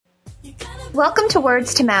Welcome to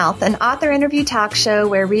Words to Mouth, an author interview talk show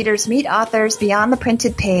where readers meet authors beyond the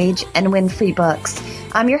printed page and win free books.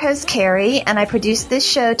 I'm your host, Carrie, and I produce this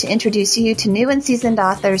show to introduce you to new and seasoned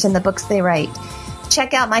authors and the books they write.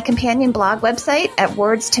 Check out my companion blog website at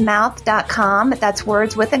wordstomouth.com. That's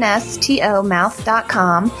words with an S, T-O,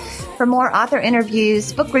 mouth.com, for more author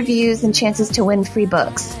interviews, book reviews, and chances to win free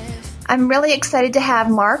books. I'm really excited to have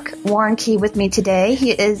Marc Warnke with me today.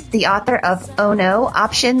 He is the author of ONO,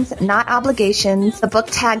 Options, Not Obligations. The book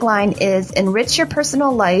tagline is Enrich Your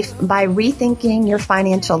Personal Life by Rethinking Your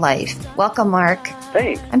Financial Life. Welcome, Marc.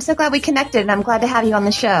 Thanks. I'm so glad we connected, and I'm glad to have you on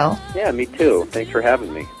the show. Yeah, me too. Thanks for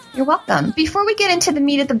having me. You're welcome. Before we get into the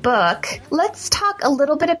meat of the book, let's talk a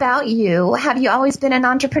little bit about you. Have you always been an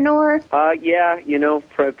entrepreneur? Yeah,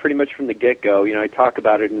 pretty much from the get-go. I talk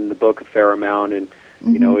about it in the book a fair amount, and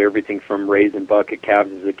everything from raising bucket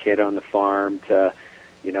calves as a kid on the farm to,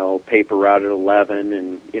 paper route at 11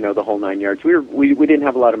 and, the whole nine yards. We didn't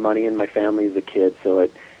have a lot of money in my family as a kid, so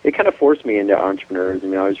it kind of forced me into entrepreneurs. I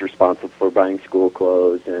was responsible for buying school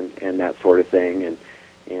clothes and that sort of thing.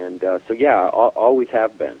 So, yeah, always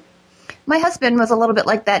have been. My husband was a little bit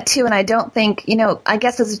like that, too, and I don't think, I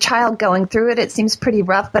guess as a child going through it, it seems pretty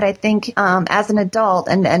rough, but I think as an adult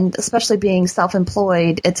and especially being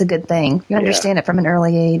self-employed, it's a good thing. You understand it from an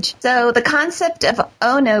early age. So the concept of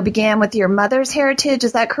ONO began with your mother's heritage,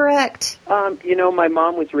 is that correct? My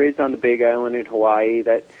mom was raised on the Big Island in Hawaii,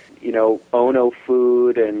 that, ONO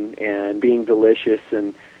food and being delicious,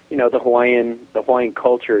 and, the Hawaiian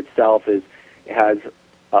culture itself has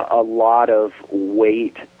a lot of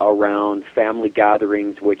weight around family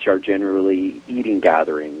gatherings, which are generally eating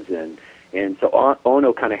gatherings, and so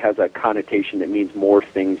ONO kind of has a connotation that means more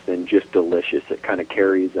things than just delicious. It kind of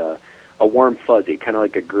carries a warm fuzzy, kind of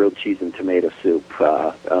like a grilled cheese and tomato soup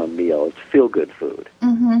meal. It's feel-good food.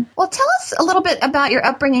 Mm-hmm. Well, tell us a little bit about your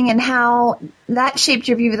upbringing and how that shaped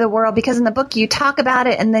your view of the world, because in the book you talk about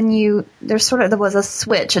it, and then there was a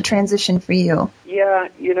switch, a transition for you. Yeah,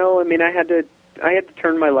 I had to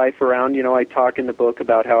turn my life around. I talk in the book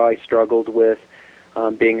about how I struggled with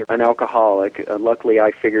being an alcoholic. Luckily,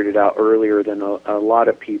 I figured it out earlier than a lot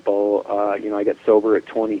of people. I got sober at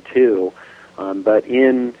 22. But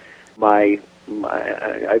in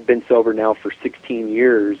I've been sober now for 16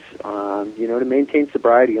 years. To maintain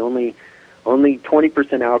sobriety, only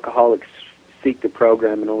 20% alcoholics seek the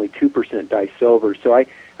program and only 2% die sober. So I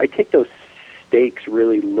take those stakes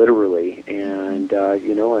really literally, and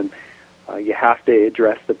you have to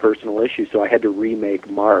address the personal issue. So I had to remake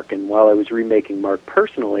Marc, and while I was remaking Marc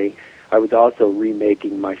personally, I was also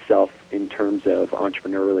remaking myself in terms of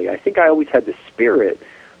entrepreneurially. I think I always had the spirit,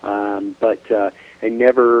 but I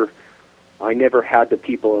never had the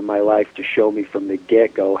people in my life to show me from the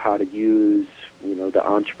get-go how to use, the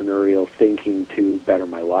entrepreneurial thinking to better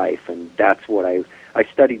my life, and that's what I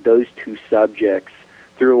studied those two subjects.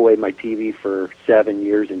 Threw away my TV for 7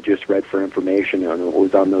 years and just read for information, and it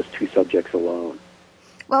was on those two subjects alone.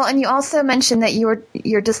 Well, and you also mentioned that you're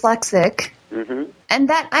dyslexic. Mm-hmm. And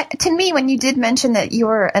that, to me, when you did mention that you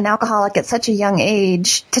were an alcoholic at such a young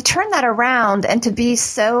age, to turn that around and to be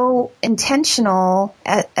so intentional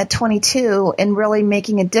at 22 in really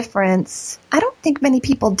making a difference, I don't think many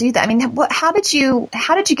people do that. How did you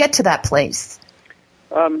get to that place?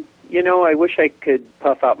 I wish I could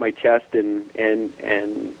puff out my chest and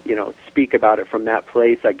speak about it from that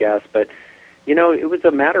place, I guess. But, it was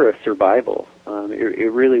a matter of survival.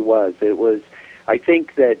 It really was. It was. I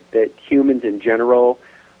think that humans in general,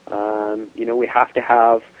 we have to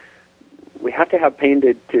have pain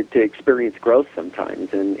to experience growth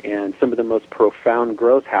sometimes, and some of the most profound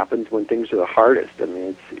growth happens when things are the hardest.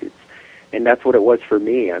 And that's what it was for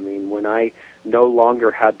me. When I no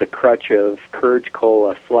longer had the crutch of Courage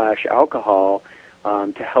Cola / alcohol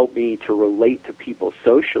to help me to relate to people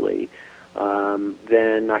socially,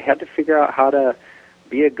 then I had to figure out how to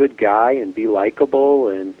be a good guy and be likable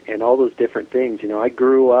and all those different things. I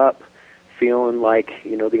grew up feeling like,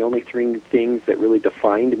 the only three things that really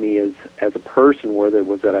defined me as a person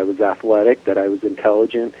was that I was athletic, that I was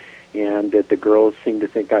intelligent, and that the girls seemed to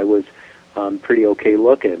think I was pretty okay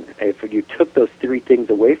looking. If you took those three things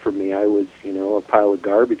away from me, I was, a pile of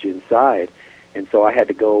garbage inside. And so I had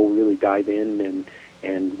to go really dive in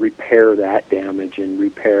and repair that damage and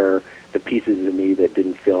repair the pieces of me that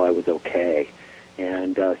didn't feel I was okay.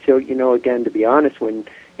 And so, again, to be honest, when,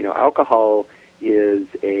 alcohol is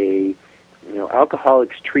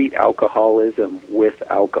alcoholics treat alcoholism with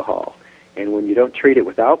alcohol. And when you don't treat it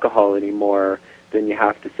with alcohol anymore, then you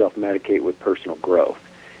have to self-medicate with personal growth.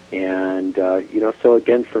 And so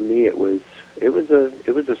again, for me, it was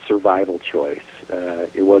a survival choice.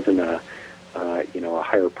 It wasn't a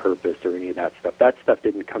higher purpose or any of that stuff. That stuff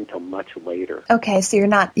didn't come till much later. Okay, so you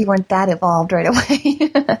weren't that evolved right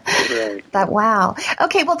away. Right. Wow.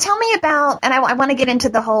 Okay, well, tell me about, and I want to get into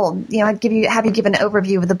the whole, have you give an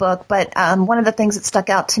overview of the book, but one of the things that stuck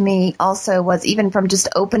out to me also was, even from just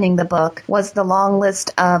opening the book, was the long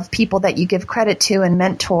list of people that you give credit to and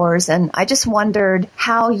mentors, and I just wondered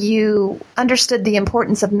how you understood the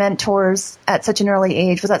importance of mentors at such an early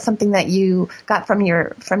age. Was that something that you got from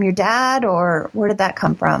your dad, or where did that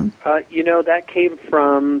come from? That came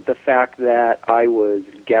from the fact that I was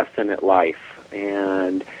guessing at life,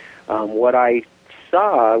 and what I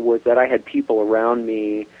saw was that I had people around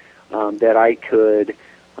me that I could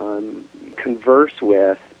converse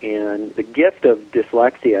with, and the gift of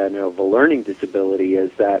dyslexia and of a learning disability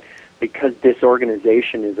is that because this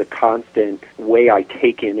organization is a constant way I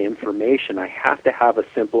take in information, I have to have a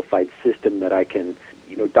simplified system that I can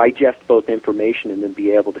digest both information and then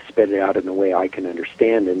be able to spit it out in a way I can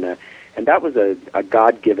understand. And that was a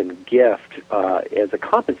God-given gift as a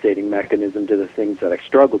compensating mechanism to the things that I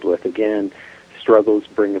struggled with. Again, struggles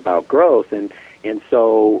bring about growth. And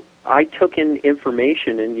so I took in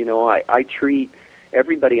information, and, I treat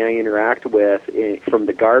everybody I interact with, from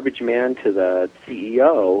the garbage man to the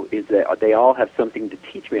CEO, is that they all have something to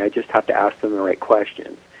teach me. I just have to ask them the right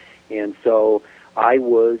questions. And so I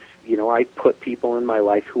put people in my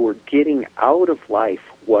life who were getting out of life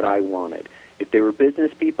what I wanted. If they were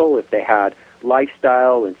business people, if they had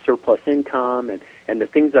lifestyle and surplus income and the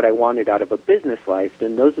things that I wanted out of a business life,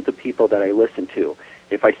 then those are the people that I listened to.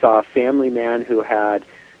 If I saw a family man who had,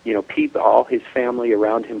 all his family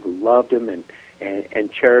around him who loved him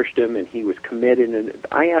and cherished him, and he was committed, and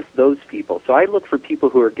I asked those people. So I look for people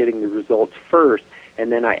who are getting the results first,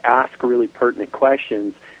 and then I ask really pertinent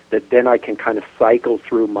questions that then I can kind of cycle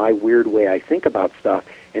through my weird way I think about stuff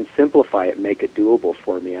and simplify it, make it doable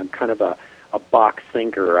for me. I'm kind of a box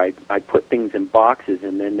thinker. I put things in boxes,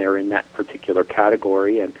 and then they're in that particular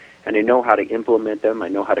category, and I know how to implement them. I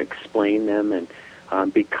know how to explain them, and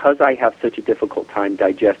because I have such a difficult time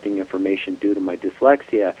digesting information due to my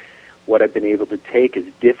dyslexia, what I've been able to take is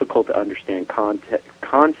difficult to understand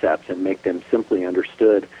concepts and make them simply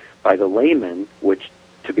understood by the layman, which,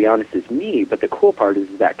 to be honest, is me. But the cool part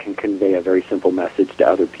is that can convey a very simple message to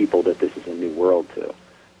other people that this is a new world too.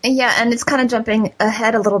 Yeah, and it's kind of jumping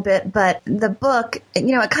ahead a little bit, but the book,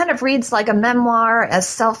 it kind of reads like a memoir, a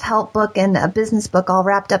self-help book, and a business book all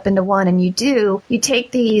wrapped up into one. And you take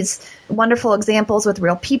these wonderful examples with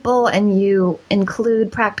real people, and you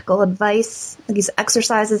include practical advice, these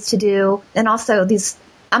exercises to do, and also these,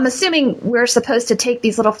 I'm assuming we're supposed to take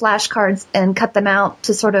these little flashcards and cut them out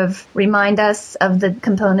to sort of remind us of the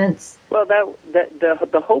components. Well,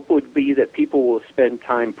 the hope would be that people will spend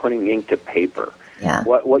time putting ink to paper. Yeah.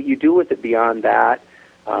 What you do with it beyond that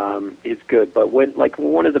is good. But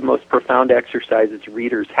one of the most profound exercises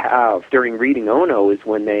readers have during reading ONO is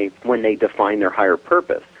when they define their higher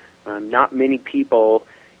purpose. Not many people,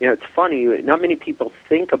 it's funny, not many people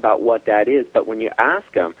think about what that is, but when you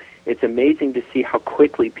ask them, it's amazing to see how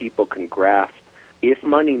quickly people can grasp. If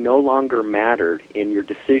money no longer mattered in your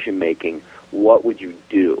decision making, what would you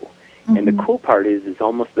do? Mm-hmm. And the cool part is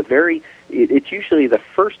almost it's usually the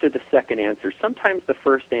first or the second answer. Sometimes the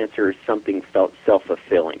first answer is something felt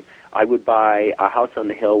self-fulfilling. I would buy a house on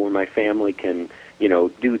the hill where my family can,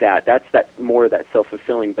 do that. That's more of that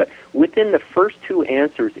self-fulfilling. But within the first two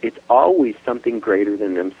answers, it's always something greater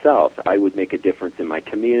than themselves. I would make a difference in my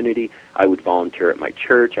community. I would volunteer at my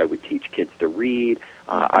church. I would teach kids to read.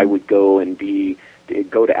 I would go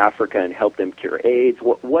to Africa and help them cure AIDS.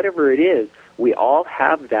 Whatever it is, we all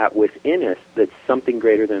have that within us that's something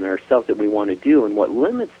greater than ourselves that we want to do, and what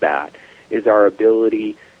limits that is our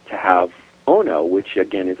ability to have ONO, which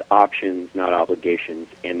again is options, not obligations,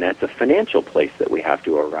 and that's a financial place that we have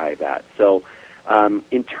to arrive at. So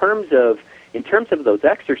in terms of those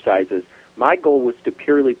exercises, my goal was to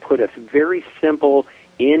purely put a very simple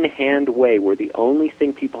in-hand way where the only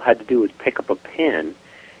thing people had to do was pick up a pen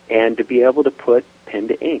and to be able to put pen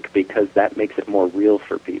to ink, because that makes it more real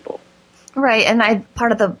for people. Right, and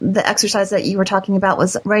part of the exercise that you were talking about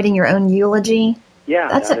was writing your own eulogy. Yeah.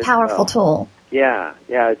 That's a powerful tool. Yeah,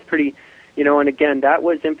 it's pretty, and again, that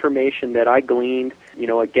was information that I gleaned.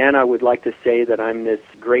 Again, I would like to say that I'm this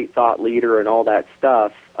great thought leader and all that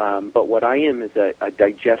stuff, but what I am is a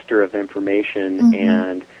digester of information, mm-hmm.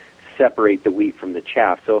 and separate the wheat from the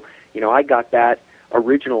chaff. So, I got that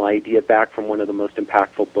original idea back from one of the most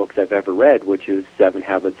impactful books I've ever read, which is 7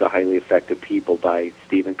 Habits of Highly Effective People by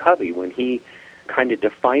Stephen Covey. When he kind of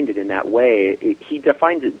defined it in that way, he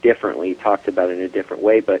defines it differently. He talks about it in a different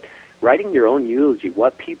way, but writing your own eulogy,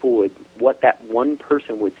 what that one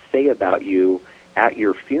person would say about you at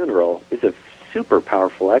your funeral, is a super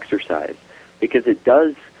powerful exercise, because it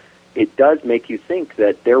does make you think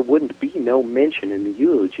that there wouldn't be no mention in the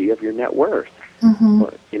eulogy of your net worth. Mm-hmm.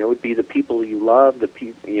 It would be the people you love, the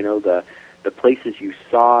places you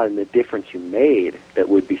saw, and the difference you made that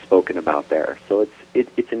would be spoken about there. So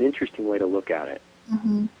it's an interesting way to look at it.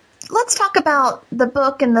 Mm-hmm. Let's talk about the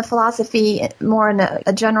book and the philosophy more in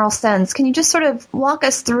a general sense. Can you just sort of walk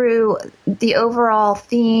us through the overall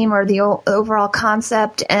theme or the overall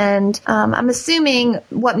concept? And I'm assuming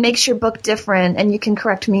what makes your book different, and you can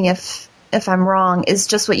correct me if I'm wrong, is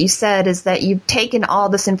just what you said, is that you've taken all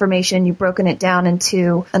this information, you've broken it down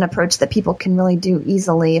into an approach that people can really do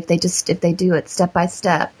easily if they do it step by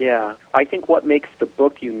step. Yeah. I think what makes the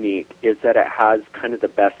book unique is that it has kind of the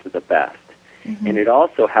best of the best. Mm-hmm. And it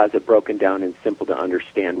also has it broken down in simple to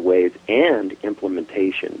understand ways and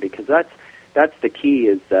implementation, because that's the key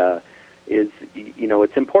is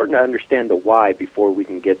it's important to understand the why before we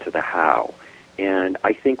can get to the how. And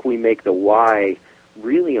I think we make the why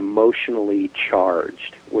really emotionally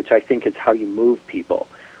charged, which I think is how you move people.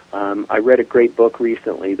 I read a great book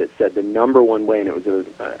recently that said the number one way, and it was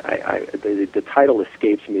the title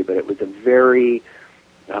escapes me, but it was a very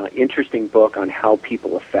interesting book on how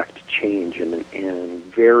people affect change, and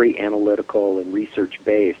very analytical and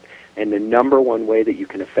research-based. And the number one way that you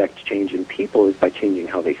can affect change in people is by changing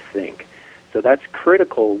how they think. So that's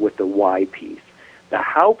critical with the why piece. The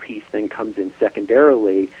how piece then comes in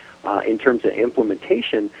secondarily in terms of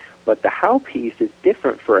implementation, but the how piece is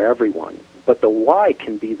different for everyone, but the why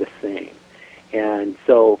can be the same. And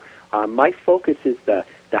so my focus is the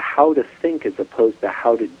how to think as opposed to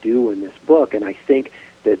how to do in this book, and I think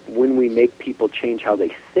that when we make people change how they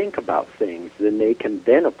think about things, then they can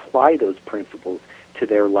then apply those principles to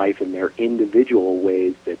their life in their individual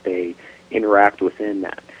ways that they interact within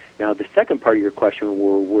that. Now, the second part of your question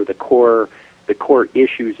were the core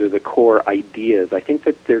issues or the core ideas. I think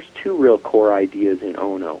that there's two real core ideas in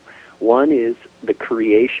ONO. One is the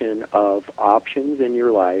creation of options in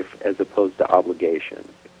your life as opposed to obligations.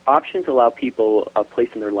 Options allow people a place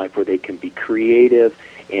in their life where they can be creative,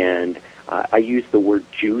 and I use the word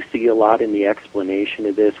juicy a lot in the explanation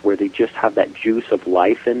of this, where they just have that juice of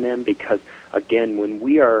life in them, because, again, when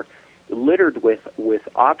we are littered with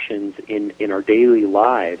options in our daily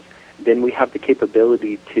lives, then we have the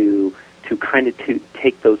capability to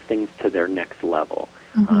take those things to their next level.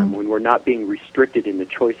 Mm-hmm. When we're not being restricted in the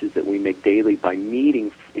choices that we make daily by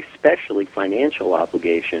meeting, especially financial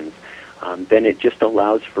obligations, then it just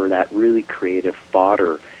allows for that really creative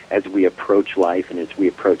fodder as we approach life and as we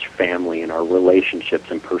approach family and our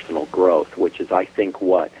relationships and personal growth, which is, I think,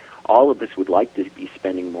 what all of us would like to be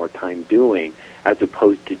spending more time doing, as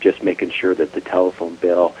opposed to just making sure that the telephone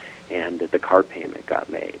bill and that the car payment got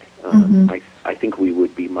made. Mm-hmm. I think we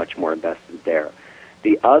would be much more invested there.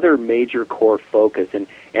 The other major core focus,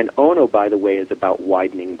 and ONO, by the way, is about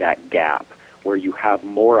widening that gap, where you have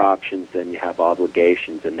more options than you have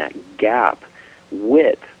obligations, and that gap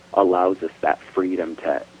width allows us that freedom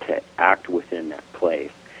to act within that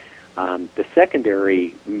place. The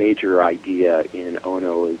secondary major idea in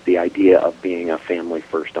ONO is the idea of being a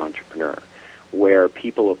family-first entrepreneur, where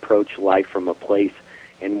people approach life from a place,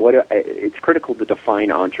 and it's critical to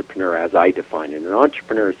define entrepreneur as I define it. An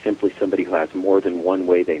entrepreneur is simply somebody who has more than one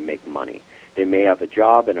way they make money. They may have a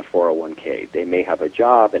job and a 401k. They may have a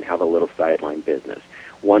job and have a little sideline business.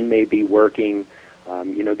 One may be working.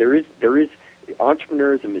 There is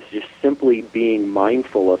entrepreneurism is just simply being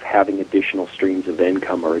mindful of having additional streams of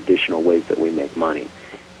income or additional ways that we make money.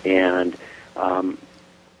 And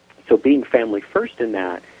so being family first in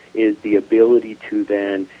that is the ability to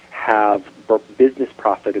then have business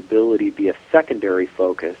profitability be a secondary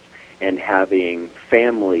focus and having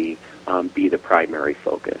family be the primary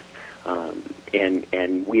focus.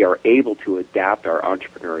 And we are able to adapt our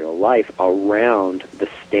entrepreneurial life around the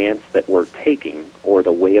stance that we're taking or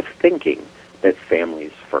the way of thinking that family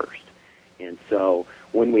is first. And so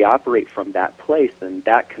when we operate from that place, then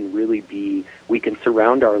that can really be, we can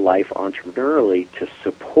surround our life entrepreneurially to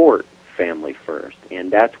support family first.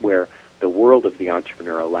 And that's where the world of the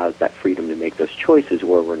entrepreneur allows that freedom to make those choices,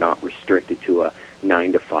 where we're not restricted to a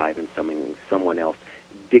 9 to 5 and someone else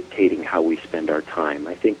dictating how we spend our time.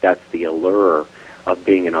 I think that's the allure of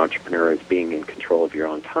being an entrepreneur, is being in control of your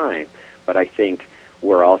own time. But I think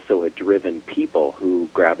we're also a driven people who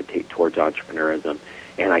gravitate towards entrepreneurism,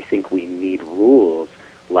 and I think we need rules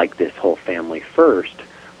like this whole family first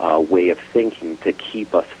way of thinking to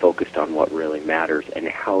keep us focused on what really matters and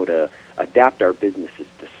how to adapt our businesses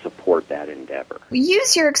to support that endeavor.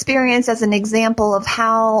 Use your experience as an example of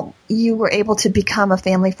how you were able to become a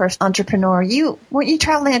family-first entrepreneur. Weren't you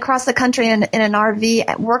traveling across the country in an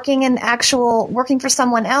RV, working for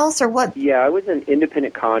someone else, or what? Yeah, I was an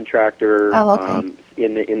independent contractor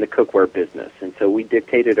in the cookware business, and so we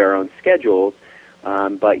dictated our own schedules.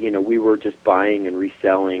 But we were just buying and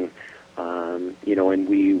reselling. And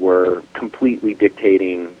we were completely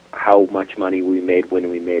dictating how much money we made, when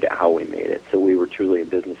we made it, how we made it. So we were truly a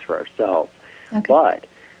business for ourselves. Okay. But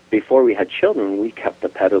before we had children, we kept the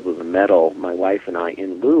pedal to the metal, my wife and I,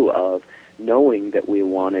 in lieu of knowing that we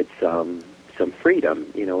wanted some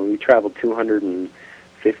freedom. We traveled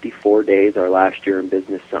 254 days our last year in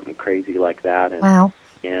business, something crazy like that. And, wow.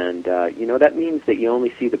 And, that means that you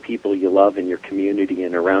only see the people you love in your community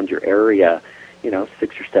and around your area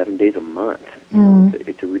 6 or 7 days a month.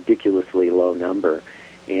 It's a ridiculously low number.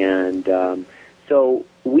 And so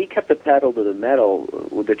we kept the pedal to the metal.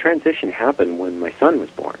 The transition happened when my son was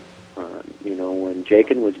born. When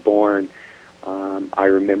Jacob was born, I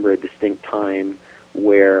remember a distinct time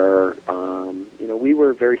where, we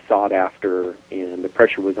were very sought after, and the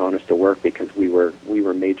pressure was on us to work because we were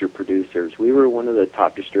major producers. We were one of the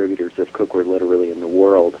top distributors of cookware literally in the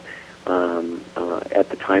world. At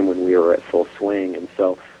the time when we were at full swing. And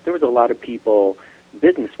so there was a lot of people,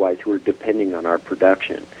 business-wise, who were depending on our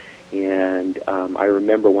production. And I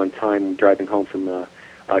remember one time driving home from a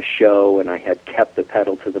show, and I had kept the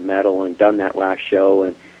pedal to the metal and done that last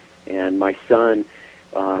show, and my son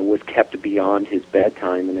was kept beyond his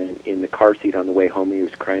bedtime, and in the car seat on the way home, he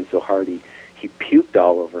was crying so hard he puked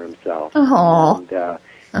all over himself. Aww.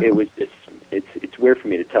 And it was just, it's weird for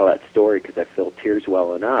me to tell that story because I feel tears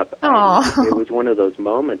welling up. It was one of those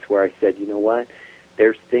moments where I said, you know what,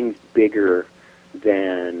 there's things bigger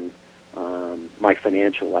than my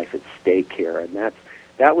financial life at stake here. And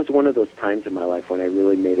that was one of those times in my life when I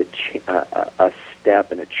really made a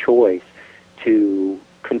step and a choice to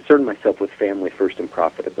concern myself with family first and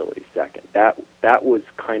profitability second. That was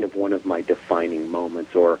kind of one of my defining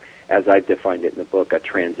moments, or as I've defined it in the book, a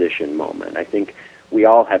transition moment. I think we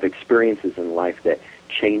all have experiences in life that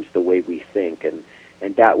change the way we think, and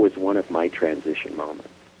that was one of my transition moments.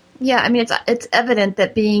 Yeah, I mean, it's evident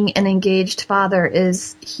that being an engaged father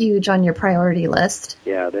is huge on your priority list.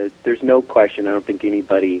 Yeah, there's no question. I don't think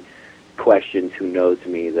anybody questions who knows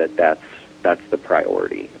me that's the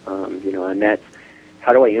priority. And that's,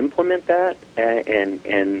 how do I implement that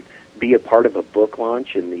and be a part of a book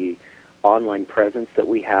launch and the online presence that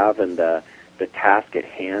we have and the task at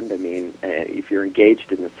hand? I mean, if you're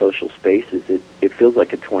engaged in the social spaces, it feels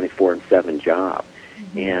like a 24/7 job.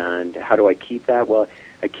 Mm-hmm. And how do I keep that? Well,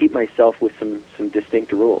 I keep myself with some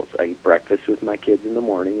distinct rules. I eat breakfast with my kids in the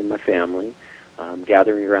morning and my family.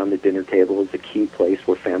 Gathering around the dinner table is a key place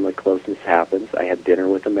where family closeness happens. I have dinner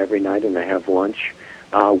with them every night, and I have lunch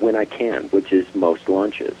when I can, which is most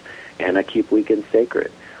lunches. And I keep weekends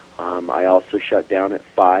sacred. I also shut down at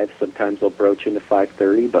 5. Sometimes I'll broach into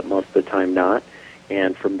 5:30, but most of the time not.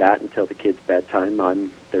 And from that until the kids'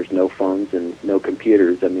 bedtime, there's no phones and no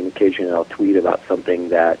computers. I mean, occasionally I'll tweet about something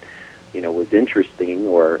that was interesting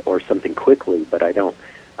or something quickly, but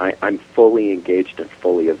I'm fully engaged and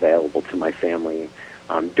fully available to my family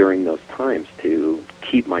during those times to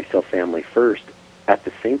keep myself family first at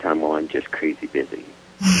the same time while I'm just crazy busy.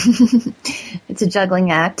 It's a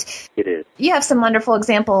juggling act. It is. You have some wonderful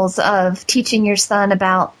examples of teaching your son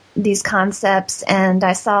about these concepts, and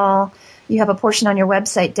I saw you have a portion on your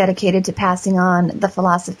website dedicated to passing on the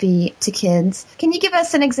philosophy to kids. Can you give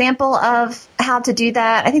us an example of how to do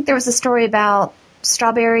that? I think there was a story about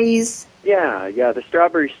strawberries. Yeah, the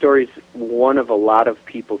strawberry story is one of a lot of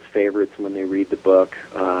people's favorites when they read the book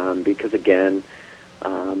because, again,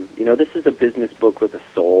 this is a business book with a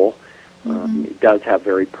soul. Mm-hmm. It does have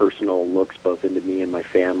very personal looks both into me and my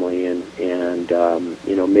family, and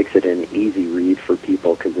makes it an easy read for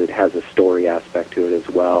people because it has a story aspect to it as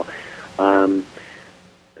well. The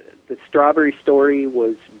strawberry story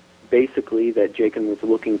was basically that Jacob was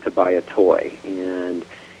looking to buy a toy, and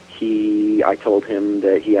I told him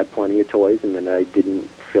that he had plenty of toys and that I didn't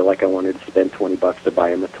feel like I wanted to spend $20 to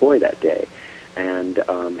buy him a toy that day. And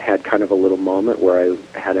had kind of a little moment where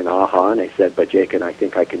I had an aha, and I said, but Jacob, I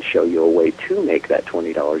think I can show you a way to make that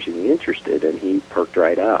 $20 you'd be interested. And he perked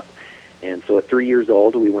right up. And so at 3 years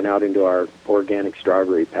old, we went out into our organic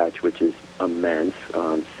strawberry patch, which is immense,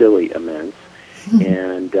 silly immense.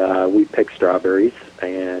 And we picked strawberries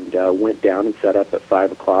and went down and set up at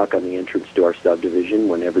 5 o'clock on the entrance to our subdivision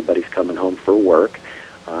when everybody's coming home for work.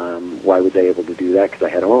 Why was I able to do that? Because I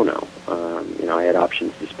had ONO. I had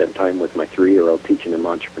options to spend time with my 3-year-old teaching him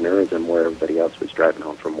entrepreneurism where everybody else was driving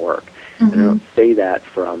home from work. And I don't say that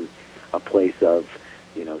from a place of,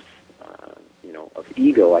 of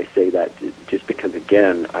ego. I say that just because,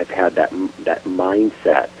 again, I've had that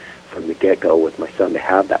mindset from the get-go with my son to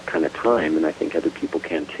have that kind of time, and I think other people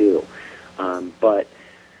can too. But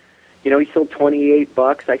he sold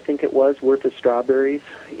 $28, I think it was, worth of strawberries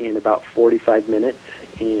in about 45 minutes,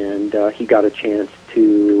 and he got a chance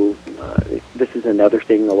to, this is another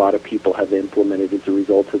thing a lot of people have implemented as a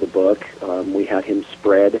result of the book. We had him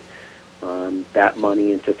spread that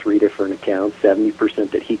money into 3 different accounts,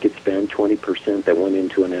 70% that he could spend, 20% that went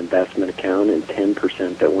into an investment account, and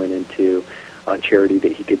 10% that went into a charity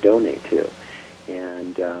that he could donate to.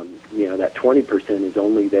 And, that 20% is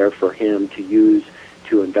only there for him to use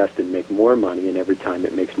to invest and make more money, and every time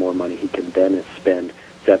it makes more money, he can then spend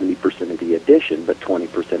 70% of the addition, but 20%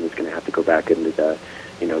 is going to have to go back into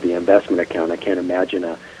the investment account. I can't imagine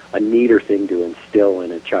a neater thing to instill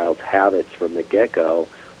in a child's habits from the get-go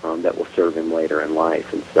that will serve him later in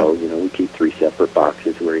life. And so, we keep 3 separate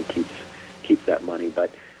boxes where he keeps that money.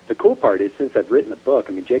 But the cool part is, since I've written the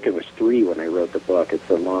book, Jacob was 3 when I wrote the book. It's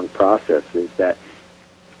a long process, is that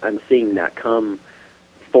I'm seeing that come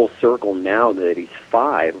full circle now that he's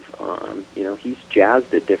 5. He's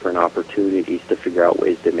jazzed at different opportunities to figure out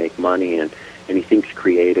ways to make money, and he thinks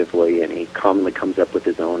creatively, and he commonly comes up with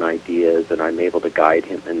his own ideas, and I'm able to guide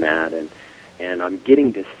him in that, and I'm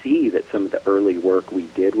getting to see that some of the early work we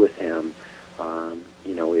did with him,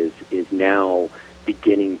 is now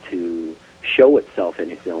beginning to show itself in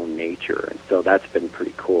his own nature, and so that's been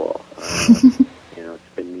pretty cool.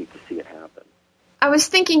 It's been neat to see it happen. I was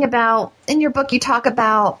thinking about, in your book, you talk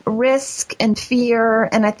about risk and fear,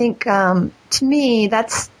 and I think, to me,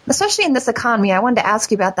 that's, especially in this economy, I wanted to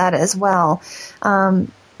ask you about that as well.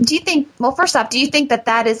 Do you think, well, first off, do you think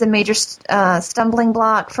that is a major stumbling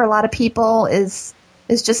block for a lot of people, is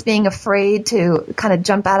just being afraid to kind of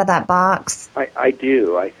jump out of that box? I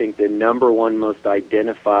do. I think the number one most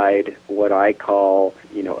identified, what I call,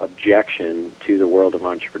 objection to the world of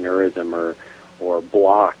entrepreneurism or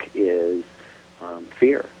block is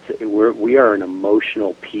fear. We are an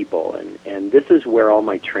emotional people, and this is where all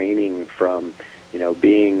my training from,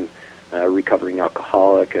 being a recovering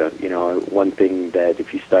alcoholic, one thing that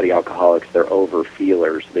if you study alcoholics, they're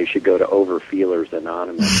over-feelers. They should go to Over-Feelers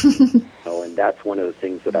Anonymous. And that's one of the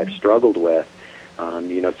things that I've struggled with.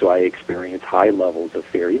 So I experience high levels of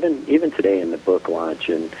fear, even today in the book launch,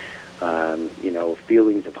 and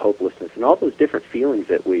feelings of hopelessness and all those different feelings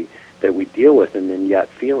that we deal with, and then yet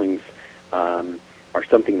feelings are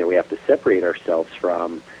something that we have to separate ourselves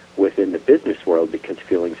from within the business world, because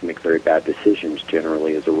feelings make very bad decisions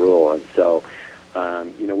generally as a rule. And so,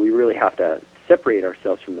 we really have to separate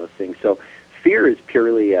ourselves from those things. So fear is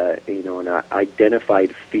purely an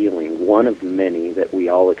identified feeling, one of many that we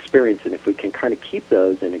all experience. And if we can kind of keep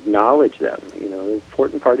those and acknowledge them, the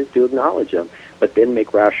important part is to acknowledge them, but then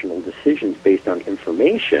make rational decisions based on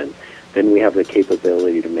information, then we have the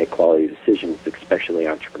capability to make quality decisions, especially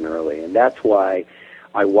entrepreneurially. And that's why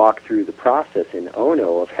I walk through the process in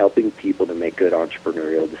ONO of helping people to make good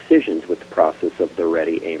entrepreneurial decisions with the process of the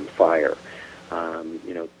ready, aim, fire.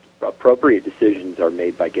 Appropriate decisions are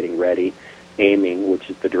made by getting ready, aiming, which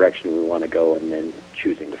is the direction we want to go, and then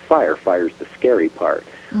choosing to fire. Fire is the scary part.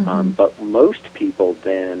 But most people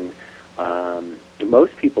then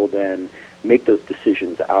make those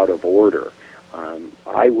decisions out of order.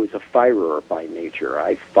 I was a firer by nature.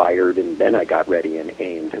 I fired and then I got ready and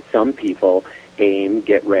aimed. Some people aim,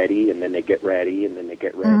 get ready, and then they get ready, and then they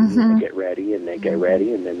get ready, and they get ready, and they get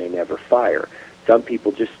ready, and then they never fire. Some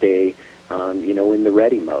people just stay, in the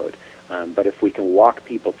ready mode. But if we can walk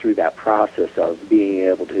people through that process of being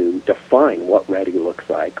able to define what ready looks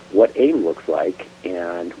like, what aim looks like,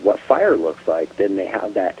 and what fire looks like, then they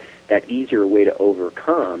have that easier way to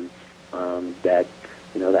overcome that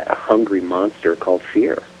hungry monster called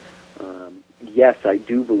fear. Yes, I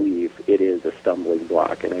do believe it is a stumbling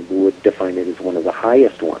block, and I would define it as one of the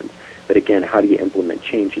highest ones. But again, how do you implement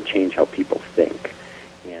change and change how people think?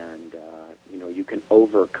 And, you can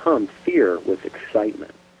overcome fear with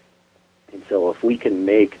excitement. And so if we can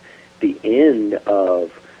make the end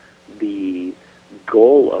of the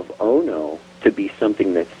goal of ONO to be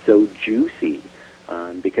something that's so juicy,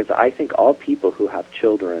 because I think all people who have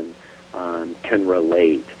children can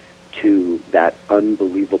relate to that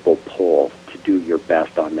unbelievable pull to do your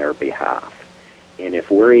best on their behalf. And if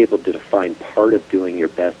we're able to define part of doing your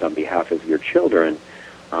best on behalf of your children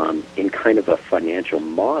in kind of a financial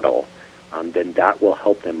model, then that will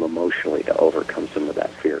help them emotionally to overcome some of that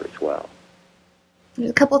fear as well.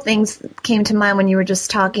 A couple of things came to mind when you were just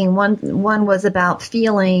talking. One was about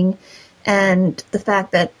feeling and the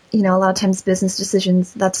fact that, a lot of times business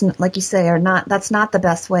decisions, that's like you say, that's not the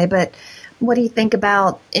best way. But what do you think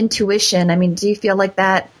about intuition? I mean, do you feel like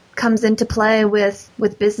that comes into play with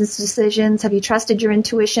business decisions? Have you trusted your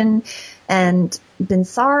intuition and been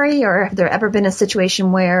sorry, or have there ever been a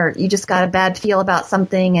situation where you just got a bad feel about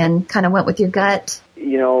something and kind of went with your gut?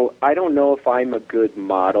 I don't know if I'm a good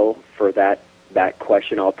model for that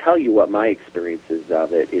question. I'll tell you what my experiences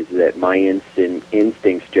of it is, that my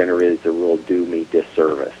instincts generally as a rule do me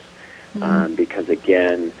disservice. Because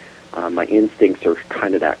again, my instincts are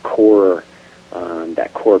kind of that core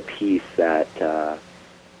piece that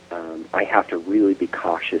I have to really be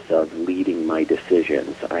cautious of leading my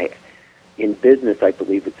decisions. In business, I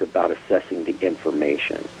believe it's about assessing the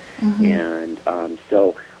information. And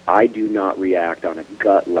so I do not react on a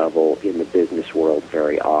gut level in the business world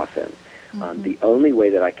very often. The only way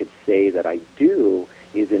that I could say that I do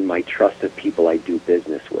is in my trust of people I do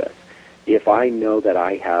business with. If I know that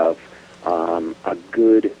I have a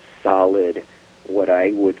good, solid, what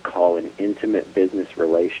I would call an intimate business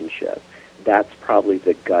relationship, that's probably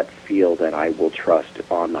the gut feel that I will trust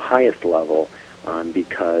on the highest level,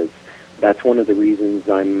 because that's one of the reasons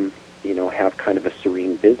I'm, have kind of a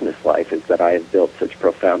serene business life, is that I have built such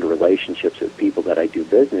profound relationships with people that I do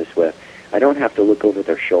business with. I don't have to look over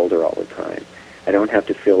their shoulder all the time. I don't have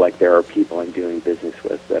to feel like there are people I'm doing business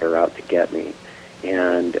with that are out to get me.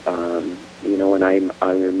 And, and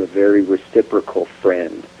I'm a very reciprocal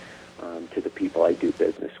friend to the people I do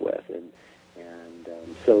business with.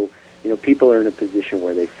 So, people are in a position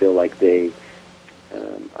where they feel like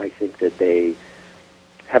I think that they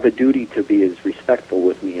have a duty to be as respectful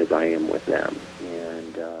with me as I am with them.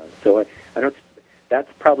 And so I don't. That's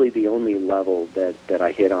probably the only level that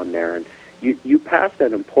I hit on there. And you passed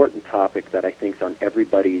an important topic that I think is on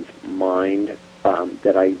everybody's mind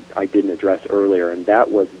that I didn't address earlier, and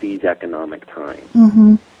that was these economic times.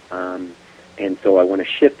 And so I want to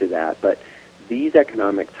shift to that. But these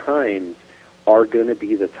economic times are going to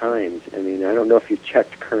be the times. I mean, I don't know if you've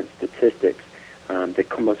checked current statistics. The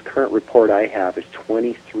most current report I have is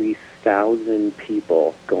 23,000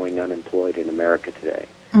 people going unemployed in America today.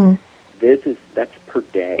 That's per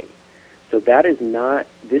day. So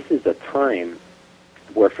this is a time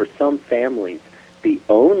where for some families, the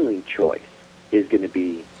only choice is going to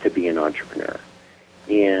be an entrepreneur.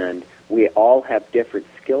 And we all have different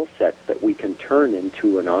skill sets that we can turn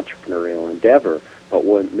into an entrepreneurial endeavor, but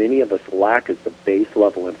what many of us lack is the base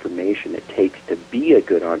level information it takes to be a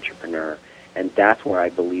good entrepreneur, and that's where I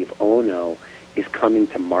believe ONO is coming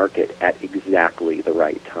to market at exactly the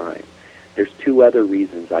right time. There's two other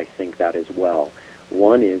reasons I think that as well.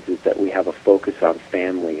 One is that we have a focus on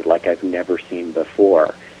family like I've never seen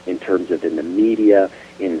before, in terms of in the media,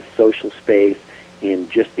 in the social space, in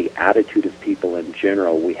just the attitude of people in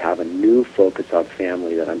general. We have a new focus on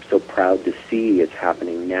family that I'm so proud to see is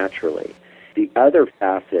happening naturally. The other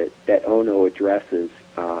facet that ONO addresses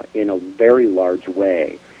in a very large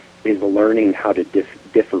way is learning how to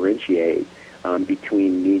differentiate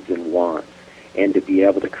between needs and wants, and to be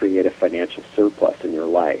able to create a financial surplus in your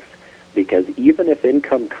life. Because even if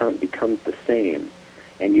income becomes the same,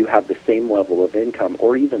 and you have the same level of income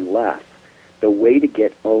or even less, the way to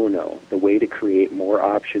get ONO, the way to create more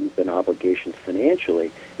options than obligations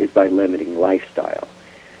financially, is by limiting lifestyle.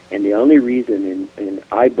 And the only reason, and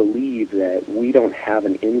I believe that we don't have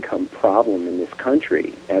an income problem in this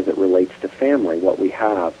country as it relates to family. What we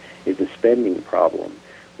have is a spending problem.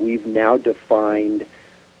 We've now defined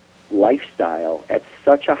lifestyle at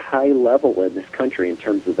such a high level in this country in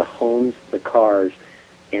terms of the homes, the cars,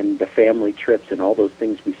 and the family trips and all those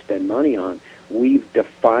things we spend money on. We've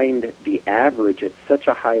defined the average at such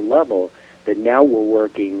a high level that now we're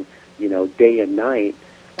working, day and night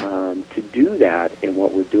to do that. And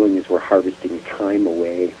what we're doing is we're harvesting time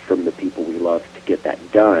away from the people we love to get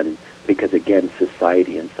that done, because, again,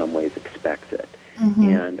 society in some ways expects it.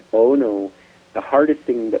 And ONO, the hardest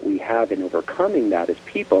thing that we have in overcoming that as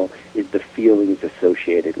people is the feelings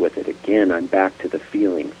associated with it. Again, I'm back to the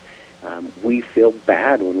feelings. We feel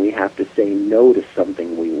bad when we have to say no to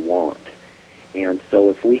something we want. And so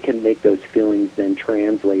if we can make those feelings then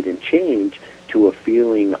translate and change to a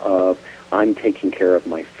feeling of, I'm taking care of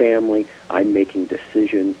my family, I'm making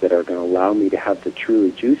decisions that are going to allow me to have the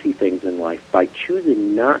truly juicy things in life by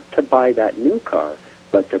choosing not to buy that new car,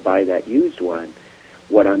 but to buy that used one,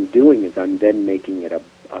 what I'm doing is I'm then making it a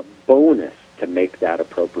bonus to make that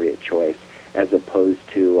appropriate choice, as opposed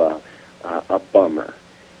to a bummer.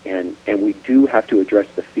 And we do have to address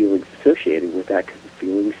the feelings associated with that, because the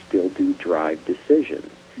feelings still do drive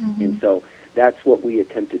decisions. And so that's what we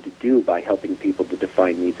attempted to do by helping people to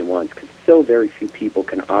define needs and wants, because so very few people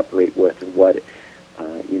can operate with what,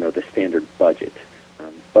 the standard budget.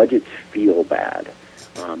 Budgets feel bad,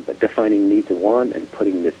 but defining needs and wants and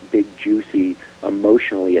putting this big, juicy,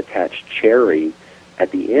 emotionally attached cherry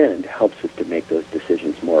at the end helps us to make those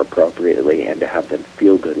decisions more appropriately and to have them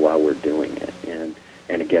feel good while we're doing it.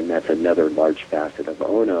 And again, that's another large facet of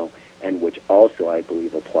ONO, and which also, I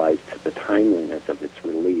believe, applies to the timeliness of its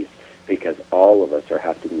release, because all of us are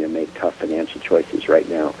having to make tough financial choices right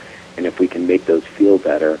now. And if we can make those feel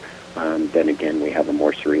better, then again, we have a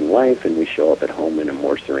more serene life, and we show up at home in a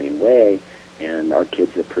more serene way, and our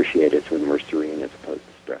kids appreciate it when we're serene as opposed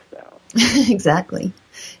to stressed out. Exactly.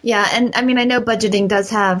 Yeah, and I mean, I know budgeting does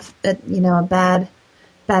have a bad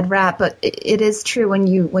rap, but it is true when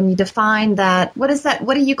you define that. What is that?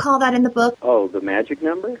 What do you call that in the book? Oh, the magic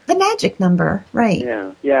number? The magic number, right?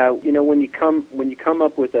 Yeah. When you come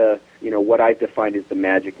up with what I've defined as the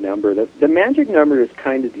magic number, the magic number is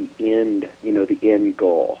kind of the end, the end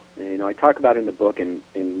goal. And, I talk about in the book in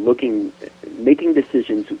making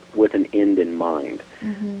decisions with an end in mind.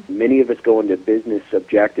 Mm-hmm. Many of us go into business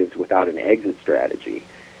objectives without an exit strategy.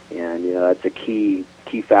 And, that's a key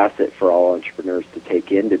facet for all entrepreneurs to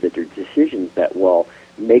take into their decisions that will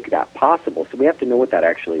make that possible. So we have to know what that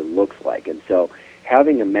actually looks like. And so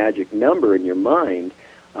having a magic number in your mind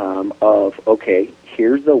of, okay,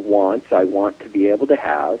 here's the wants I want to be able to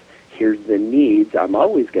have, here's the needs I'm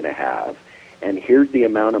always going to have, and here's the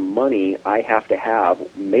amount of money I have to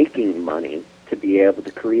have making money to be able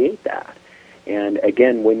to create that. And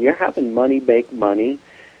again, when you're having money make money,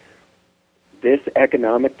 this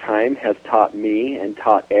economic time has taught me and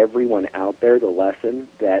taught everyone out there the lesson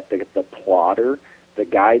that the plotter, the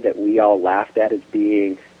guy that we all laughed at as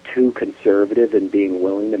being too conservative and being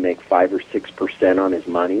willing to make 5 or 6% on his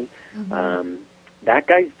money, mm-hmm. That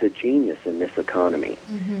guy's the genius in this economy.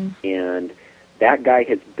 Mm-hmm. And that guy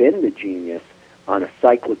has been the genius on a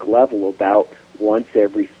cyclic level about once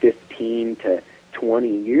every 15 to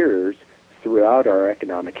 20 years throughout our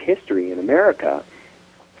economic history in America.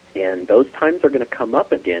 And those times are going to come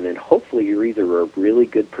up again, and hopefully you're either a really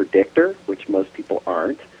good predictor, which most people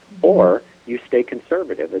aren't, mm-hmm. or you stay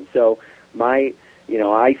conservative. And so I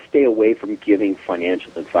stay away from giving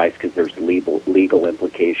financial advice because there's legal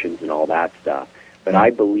implications and all that stuff. But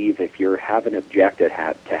I believe if you're having an objective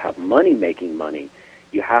to have money making money,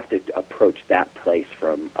 you have to approach that place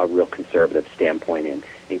from a real conservative standpoint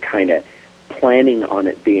and kind of planning on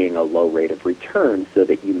it being a low rate of return so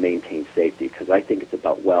that you maintain safety, because I think it's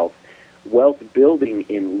about wealth building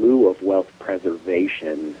in lieu of wealth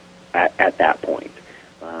preservation at that point.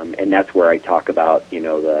 And that's where I talk about,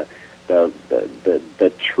 the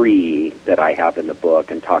tree that I have in the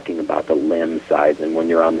book, and talking about the limb size, and when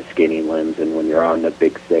you're on the skinny limbs and when you're on the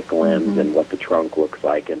big thick limbs, mm-hmm. and what the trunk looks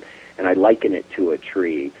like. And I liken it to a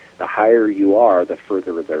tree. The higher you are, the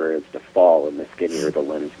further there is to fall, and the skinnier the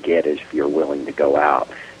limbs get as you're willing to go out.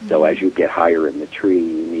 Mm-hmm. So as you get higher in the tree,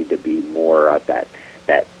 you need to be more at that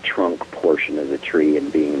trunk portion of the tree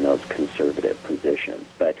and being in those conservative positions.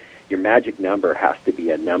 But your magic number has to be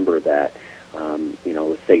a number that,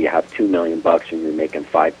 let's say you have $2 million and you're making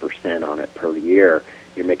 5% on it per year.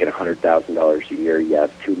 You're making $100,000 a year. You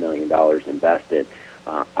have $2 million invested.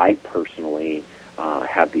 I personally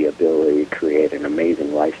have the ability to create an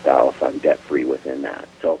amazing lifestyle if I'm debt-free within that.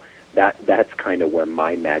 So that's kind of where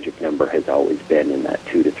my magic number has always been, in that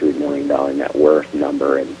 $2 to $3 million net worth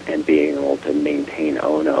number, and being able to maintain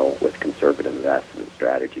ONO with conservative investment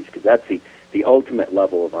strategies, because that's the ultimate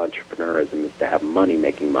level of entrepreneurism, is to have money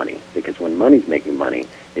making money, because when money's making money,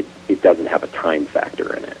 it doesn't have a time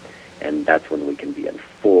factor in it, and that's when we can be in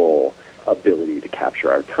full ability to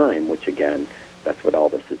capture our time, which again, that's what all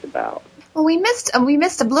this is about. Well, we missed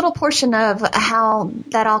a little portion of how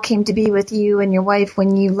that all came to be with you and your wife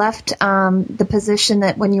when you left the position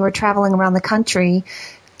that when you were traveling around the country.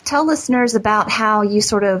 Tell listeners about how you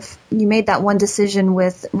made that one decision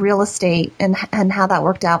with real estate and how that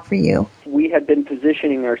worked out for you. We had been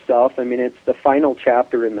positioning ourselves. I mean, it's the final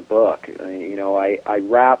chapter in the book. I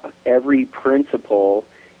wrap every principle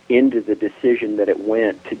into the decision that it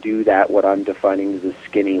went to do that, what I'm defining as a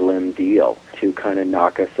skinny limb deal, to kind of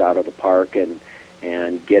knock us out of the park and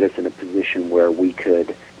get us in a position where we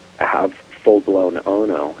could have full-blown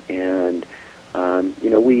ONO. And,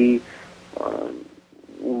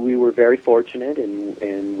 we were very fortunate,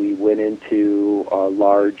 and we went into a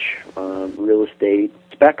large real estate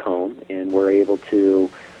spec home, and were able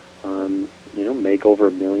to make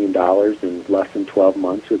over $1 million in less than 12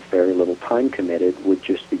 months with very little time committed, with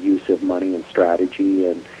just the use of money and strategy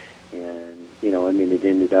and it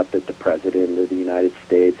ended up that the President of the United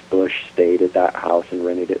States, Bush, stayed at that house and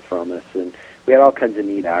rented it from us. And we had all kinds of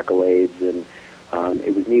neat accolades, and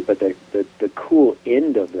it was neat. But the cool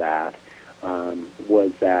end of that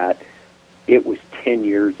was that it was 10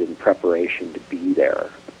 years in preparation to be there,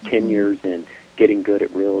 10 years in getting good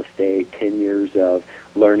at real estate, 10 years of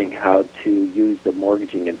learning how to use the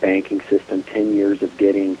mortgaging and banking system, 10 years of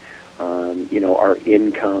getting, our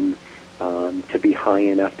income to be high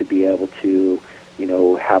enough to be able to,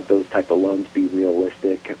 have those type of loans be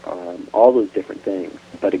realistic, all those different things.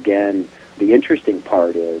 But again, the interesting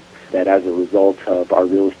part is that as a result of our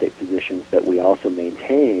real estate positions that we also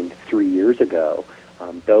maintained 3 years ago,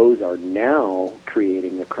 those are now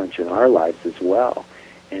creating a crunch in our lives as well.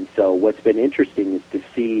 And so what's been interesting is to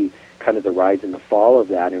see kind of the rise and the fall of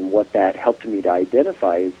that, and what that helped me to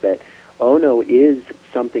identify is that ONO is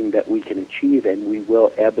something that we can achieve, and we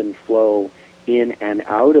will ebb and flow in and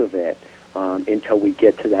out of it until we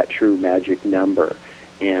get to that true magic number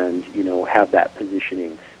and, have that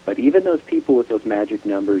positioning. But even those people with those magic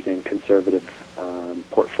numbers and conservative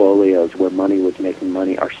portfolios where money was making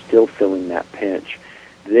money are still feeling that pinch.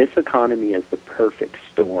 This economy is the perfect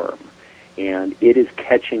storm, and it is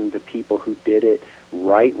catching the people who did it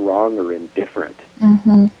right, wrong, or indifferent.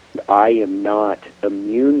 Mm-hmm. I am not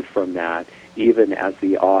immune from that, even as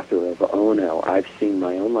the author of ONO. I've seen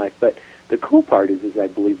my own life. But the cool part is I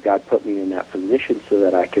believe God put me in that position so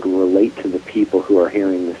that I could relate to the people who are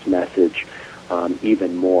hearing this message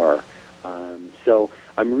even more. So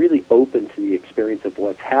I'm really open to the experience of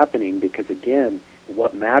what's happening because, again,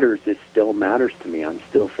 what matters is still matters to me. I'm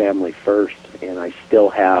still family first, and I still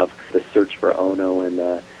have the search for ONO and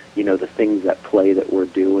the things that play that we're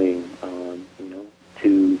doing,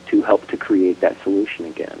 to help to create that solution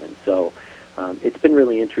again. And so it's been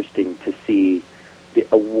really interesting to see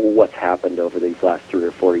what's happened over these last 3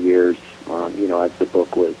 or 4 years, as the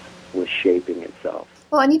book was shaping itself.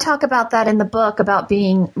 Well, and you talk about that in the book about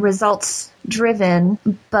being results-driven,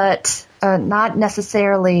 but not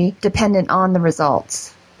necessarily dependent on the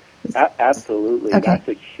results. Absolutely. Okay. That's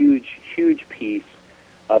a huge, huge piece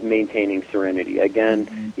of maintaining serenity.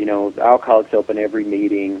 Again, alcoholics open every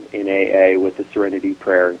meeting in AA with the serenity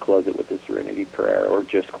prayer and close it with the serenity prayer, or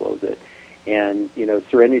just close it. And,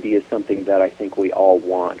 serenity is something that I think we all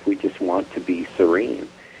want. We just want to be serene.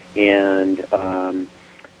 And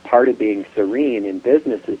part of being serene in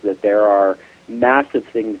business is that there are massive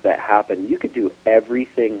things that happen. You could do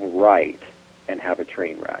everything right and have a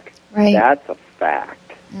train wreck. Right. That's a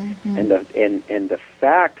fact. Mm-hmm. And the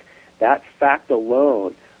fact, that fact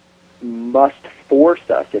alone must force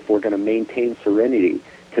us, if we're going to maintain serenity,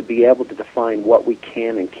 to be able to define what we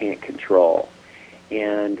can and can't control.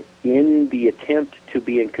 And in the attempt to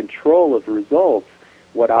be in control of results,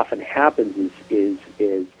 what often happens is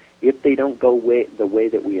if they don't go the way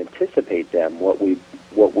that we anticipate them, what we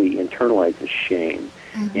internalize is shame.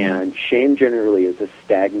 Mm-hmm. And shame generally is a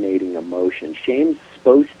stagnating emotion. Shame's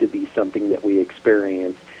supposed to be something that we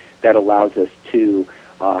experience that allows us to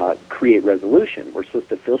create resolution. We're supposed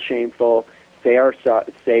to feel shameful,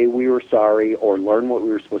 say we were sorry, or learn what we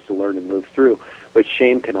were supposed to learn and move through. But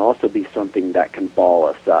shame can also be something that can ball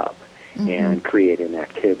us up and create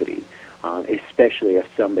inactivity, especially if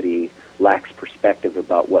somebody lacks perspective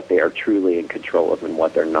about what they are truly in control of and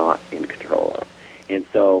what they're not in control of. And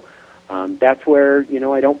so that's where,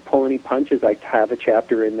 I don't pull any punches. I have a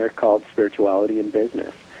chapter in there called Spirituality in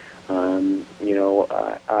Business.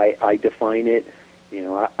 I define it,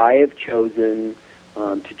 I have chosen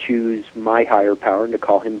to choose my higher power and to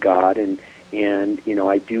call him God, and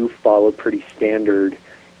I do follow pretty standard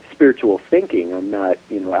spiritual thinking. I'm not,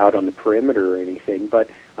 out on the perimeter or anything, but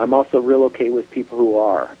I'm also real okay with people who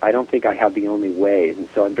are. I don't think I have the only way, and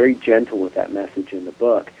so I'm very gentle with that message in the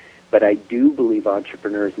book. But I do believe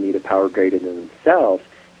entrepreneurs need a power greater than themselves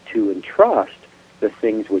to entrust the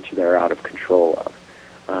things which they're out of control of.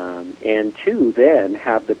 And to then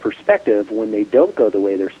have the perspective when they don't go the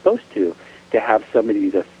way they're supposed to have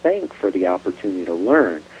somebody to thank for the opportunity to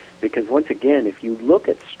learn. Because once again, if you look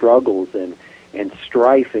at struggles and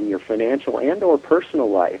strife in your financial and or personal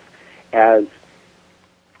life as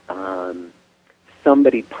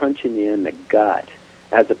somebody punching you in the gut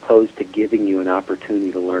as opposed to giving you an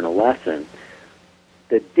opportunity to learn a lesson,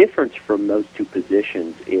 the difference from those two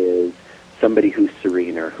positions is somebody who's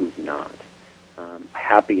serene or who's not,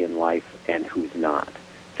 happy in life and who's not,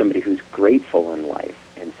 somebody who's grateful in life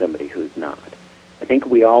and somebody who's not. I think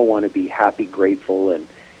we all want to be happy, grateful,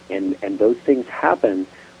 and those things happen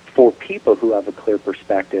for people who have a clear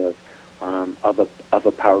perspective of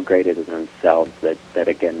a power greater than themselves that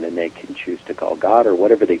again then they can choose to call God or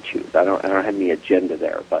whatever they choose. I don't have any agenda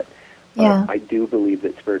there, but Yeah. I do believe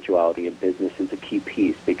that spirituality in business is a key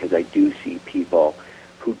piece, because I do see people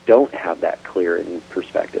who don't have that clear in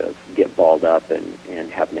perspective get balled up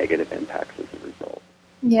and have negative impacts as a result.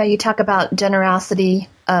 Yeah, you talk about generosity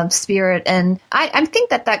of spirit, and I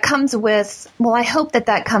think that comes with, well, I hope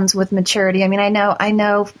that comes with maturity. I mean, I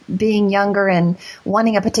know being younger and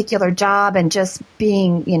wanting a particular job and just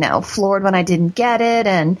being, floored when I didn't get it,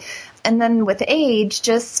 and then with age,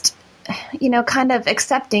 just, kind of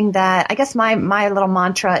accepting that. I guess my little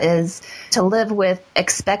mantra is to live with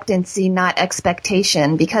expectancy, not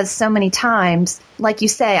expectation, because so many times, like you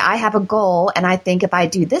say, I have a goal and I think if I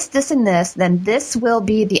do this, this, and this, then this will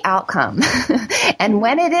be the outcome. And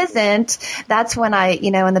when it isn't, that's when I,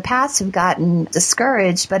 in the past have gotten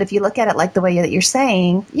discouraged. But if you look at it like the way that you're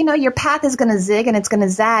saying, your path is going to zig and it's going to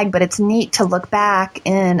zag, but it's neat to look back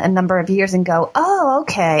in a number of years and go, oh,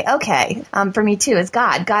 okay. For me too, is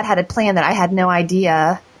God had a plan that I had no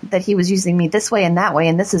idea that he was using me this way and that way.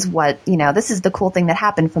 And this is what, this is the cool thing that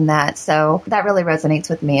happened from that. So that really resonates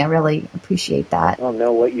with me. I really appreciate that. Oh,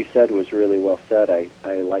 no, what you said was really well said.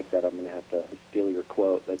 I like that. I'm going to have to steal your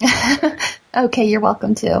quote. Okay, you're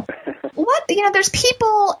welcome to. There's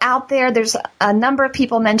people out there, there's a number of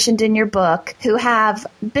people mentioned in your book who have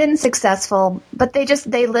been successful, but they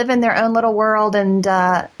live in their own little world. And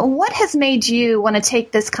what has made you want to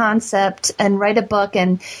take this concept and write a book?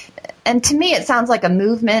 And to me, it sounds like a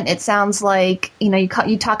movement. It sounds like,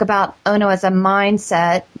 you talk about ONO as a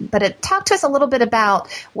mindset, but talk to us a little bit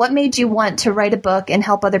about what made you want to write a book and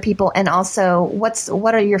help other people, and also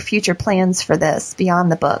what are your future plans for this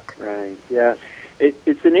beyond the book? Right, yeah.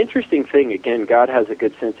 It's an interesting thing. Again, God has a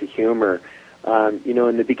good sense of humor.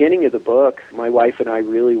 In the beginning of the book, my wife and I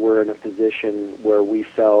really were in a position where we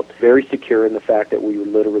felt very secure in the fact that we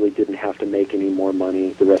literally didn't have to make any more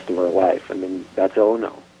money the rest of our life. I mean, that's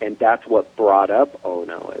ONO. And that's what brought up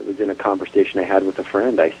ONO. It was in a conversation I had with a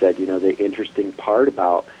friend. I said, the interesting part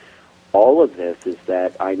about all of this is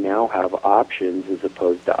that I now have options as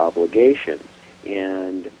opposed to obligations.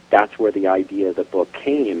 And that's where the idea of the book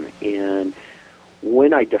came. And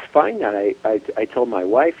when I defined that, I told my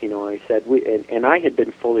wife, I said, and I had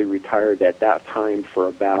been fully retired at that time for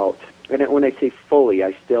about, and when I say fully,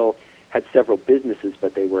 I still had several businesses,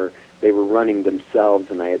 but they were running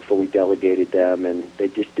themselves, and I had fully delegated them, and they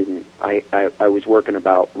just didn't, I was working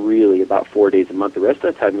about 4 days a month. The rest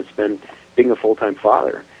of the time was spent being a full-time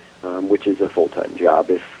father, which is a full-time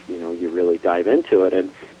job if, you really dive into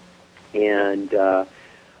it. And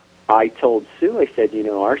I told Sue, I said,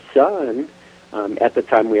 our son, at the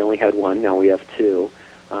time we only had one, now we have two.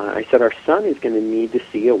 I said, our son is going to need to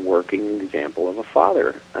see a working example of a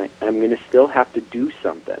father. I'm going to still have to do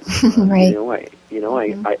something. Right.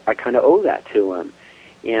 I kind of owe that to him.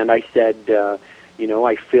 And I said,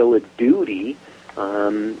 I feel a duty,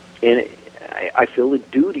 and I feel a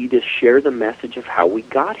duty to share the message of how we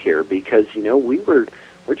got here, because,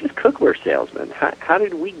 we're just cookware salesmen. How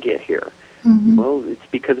did we get here? Mm-hmm. Well, it's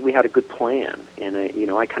because we had a good plan, and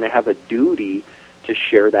I kind of have a duty to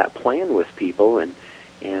share that plan with people, and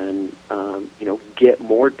get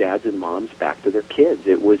more dads and moms back to their kids.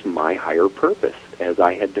 It was my higher purpose, as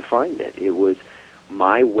I had defined it. It was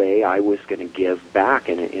my way I was going to give back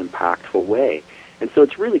in an impactful way. And so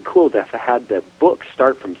it's really cool to have had the book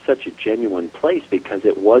start from such a genuine place, because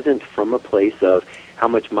it wasn't from a place of how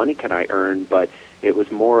much money can I earn, but it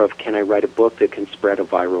was more of, can I write a book that can spread a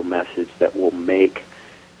viral message that will make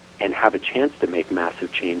and have a chance to make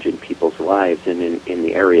massive change in people's lives and in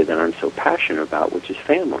the area that I'm so passionate about, which is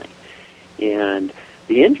family. And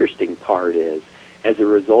the interesting part is, as a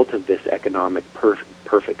result of this economic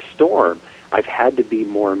perfect storm, I've had to be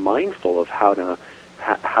more mindful of how to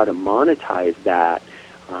monetize that,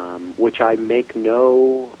 which I make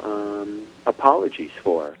no apologies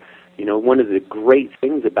for. One of the great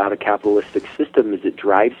things about a capitalistic system is it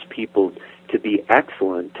drives people to be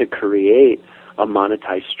excellent, to create a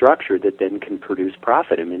monetized structure that then can produce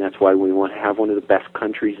profit. I mean, that's why we want to have one of the best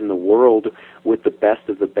countries in the world with the best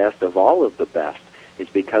of all of the best. It's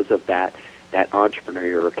because of that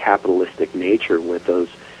entrepreneurial or capitalistic nature within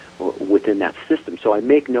that system. So I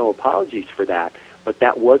make no apologies for that, but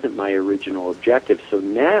that wasn't my original objective. So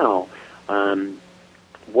now,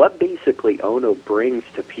 what basically ONO brings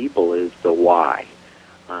to people is the why.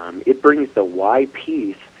 It brings the why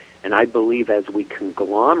piece, and I believe as we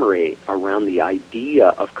conglomerate around the idea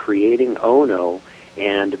of creating ONO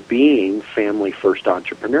and being family-first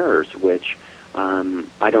entrepreneurs, which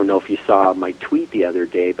I don't know if you saw my tweet the other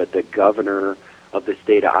day, but the governor of the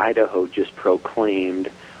state of Idaho just proclaimed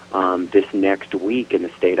this next week in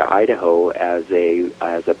the state of Idaho as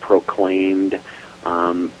a proclaimed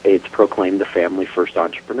it's proclaimed the Family First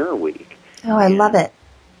Entrepreneur Week. Oh, I love it.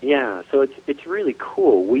 Yeah, so it's really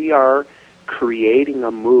cool. We are creating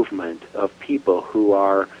a movement of people who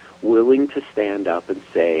are willing to stand up and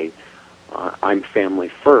say, I'm family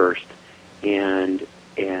first, and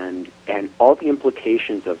all the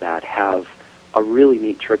implications of that have a really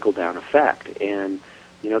neat trickle-down effect. And,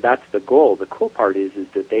 that's the goal. The cool part is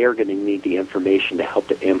that they are going to need the information to help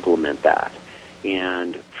to implement that.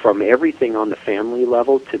 And from everything on the family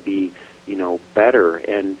level to be, better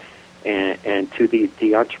and to the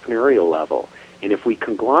entrepreneurial level. And if we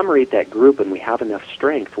conglomerate that group and we have enough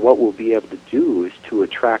strength, what we'll be able to do is to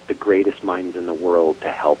attract the greatest minds in the world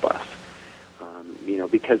to help us.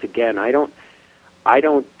 Because again, I don't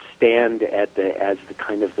stand as the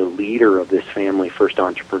kind of the leader of this Family First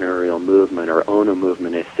Entrepreneurial movement or ONO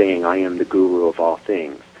movement as saying I am the guru of all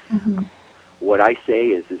things. Mm-hmm. What I say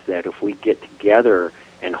is that if we get together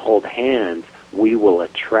and hold hands, we will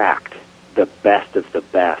attract the best of the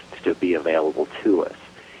best to be available to us.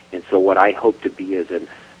 And so what I hope to be is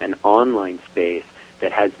an online space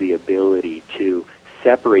that has the ability to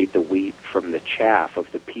separate the wheat from the chaff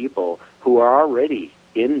of the people who are already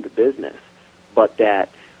in the business, but that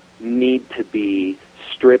need to be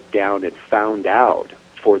stripped down and found out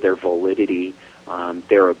for their validity,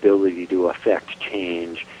 their ability to affect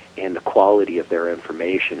change, and the quality of their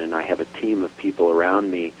information. And I have a team of people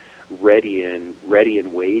around me ready and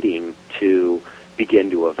waiting to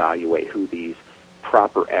begin to evaluate who these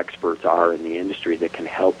proper experts are in the industry that can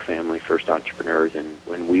help family first entrepreneurs, and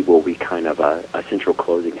when we will be kind of a central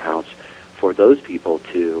closing house for those people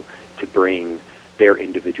to bring their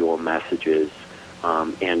individual messages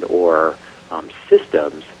and or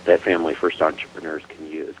systems that family first entrepreneurs can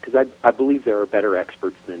use. Because I believe there are better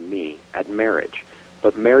experts than me at marriage.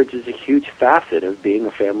 But marriage is a huge facet of being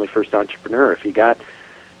a family first entrepreneur. If you got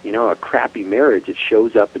a crappy marriage, it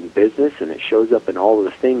shows up in business and it shows up in all of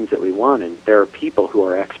the things that we want. And there are people who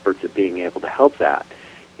are experts at being able to help that.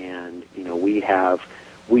 And,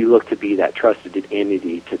 we look to be that trusted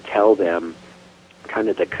entity to tell them kind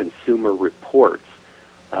of the consumer reports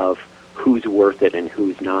of who's worth it and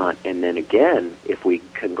who's not. And then again, if we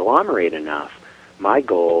conglomerate enough, my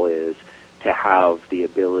goal is to have the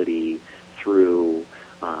ability through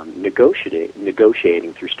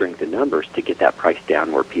negotiating through strength in numbers to get that price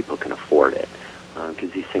down where people can afford it,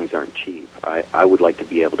 because these things aren't cheap. I would like to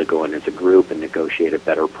be able to go in as a group and negotiate a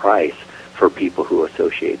better price for people who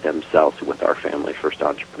associate themselves with our family first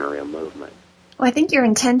entrepreneurial movement. Well, I think your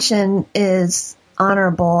intention is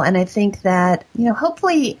honorable, and I think that,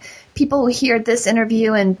 hopefully people who hear this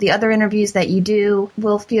interview and the other interviews that you do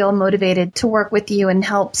will feel motivated to work with you and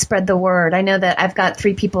help spread the word. I know that I've got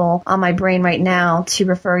 3 people on my brain right now to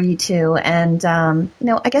refer you to, and,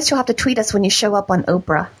 I guess you'll have to tweet us when you show up on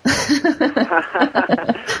Oprah.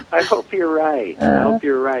 I hope you're right. I hope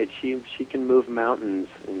you're right. She can move mountains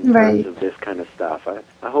in terms of this kind of stuff.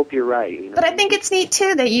 I hope you're right. But I think it's neat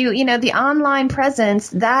too that the online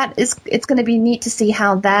presence, it's going to be neat to see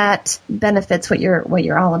how that benefits what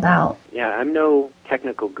you're all about. Yeah, I'm no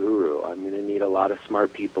technical guru. I'm going to need a lot of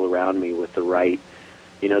smart people around me with the right,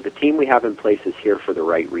 the team we have in place is here for the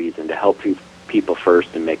right reason, to help people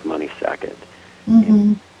first and make money second.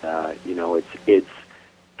 Mm-hmm. And, it's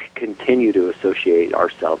continue to associate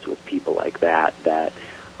ourselves with people like that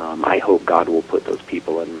I hope God will put those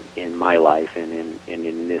people in my life and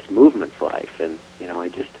in this movement's life. And,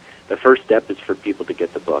 the first step is for people to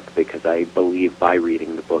get the book, because I believe by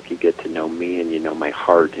reading the book you get to know me and you know my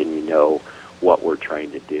heart and you know what we're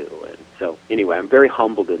trying to do. And so, anyway, I'm very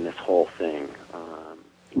humbled in this whole thing.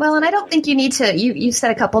 Well, and I don't think you need to, you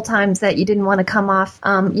said a couple times that you didn't want to come off,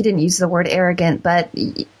 you didn't use the word arrogant, but,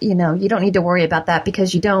 you don't need to worry about that,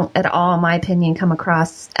 because you don't at all, in my opinion, come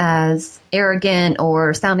across as arrogant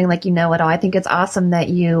or sounding like you know it all. I think it's awesome that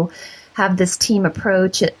you have this team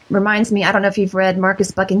approach. It reminds me, I don't know if you've read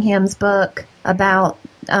Marcus Buckingham's book about,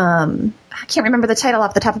 I can't remember the title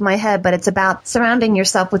off the top of my head, but it's about surrounding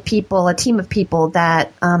yourself with people, a team of people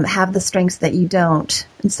that have the strengths that you don't,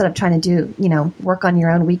 instead of trying to do, work on your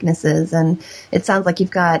own weaknesses. And it sounds like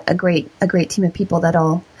you've got a great team of people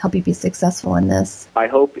that'll help you be successful in this. I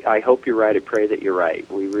hope you're right. I pray that you're right.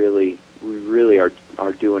 We really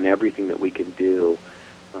are doing everything that we can do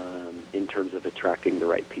in terms of attracting the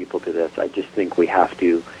right people to this. I just think we have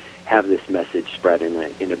to have this message spread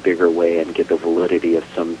in a bigger way and get the validity of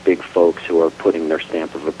some big folks who are putting their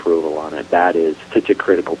stamp of approval on it. That is such a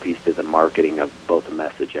critical piece to the marketing of both a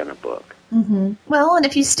message and a book. Mm-hmm. Well, and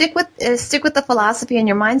if you stick with the philosophy and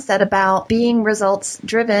your mindset about being results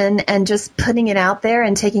driven and just putting it out there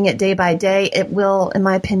and taking it day by day, it will, in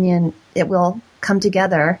my opinion, it will come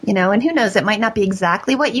together, and who knows, it might not be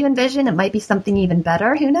exactly what you envision. It might be something even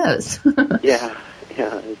better. Who knows? Yeah,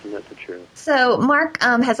 isn't that the truth? So Marc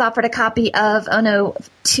has offered a copy of ONO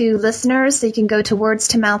to listeners, so you can go to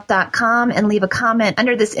wordstomouth.com and leave a comment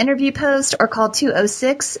under this interview post or call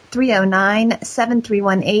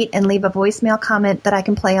 206-309-7318 and leave a voicemail comment that I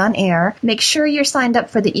can play on air. Make sure you're signed up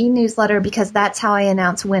for the e-newsletter because that's how I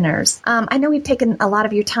announce winners. I know we've taken a lot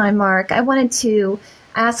of your time, Marc. I wanted to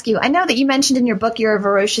ask you, I know that you mentioned in your book you're a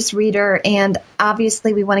voracious reader, and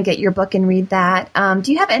obviously we want to get your book and read that.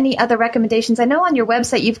 Do you have any other recommendations? I know on your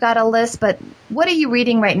website you've got a list, but what are you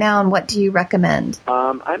reading right now, and what do you recommend?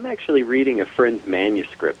 I'm actually reading a friend's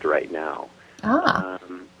manuscript right now.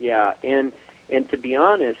 Yeah, and to be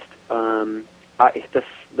honest, the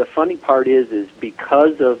funny part is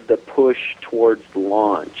because of the push towards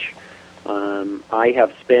launch, I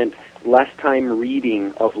have spent less time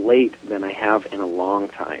reading of late than I have in a long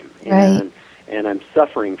time. And I'm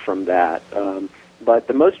suffering from that. But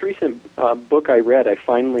the most recent book I read, I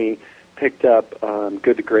finally picked up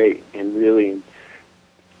Good to Great and really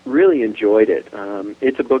enjoyed it.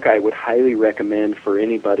 It's a book I would highly recommend for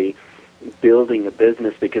anybody building a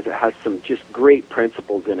business because it has some just great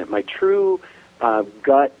principles in it. My true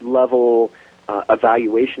gut level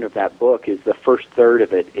evaluation of that book is the first third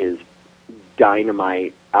of it is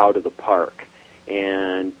dynamite, out of the park,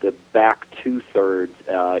 and the back two-thirds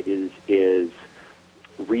is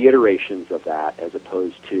reiterations of that, as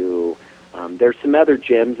opposed to there's some other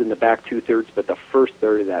gems in the back two-thirds, but the first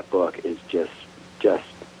third of that book is just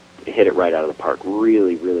hit it right out of the park.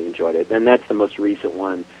 Really enjoyed it. And that's the most recent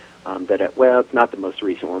one it's not the most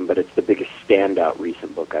recent one, but it's the biggest standout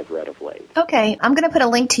recent book I've read of late. Okay, I'm going to put a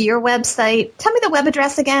link to your website. Tell me the web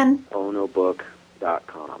address again.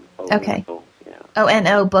 ONObook.com. Okay.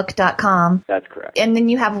 ONObook.com. That's correct. And then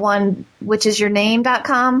you have one, which is your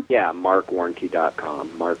name.com? Yeah,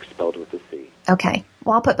 MarcWarnke.com. Marc spelled with a C. Okay.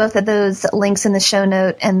 Well, I'll put both of those links in the show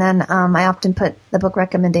note, and then I often put the book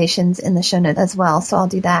recommendations in the show note as well, so I'll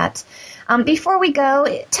do that. Before we go,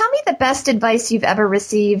 tell me the best advice you've ever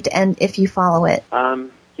received and if you follow it.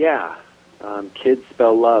 Kids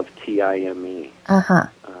spell love, Time.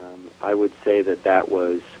 I would say that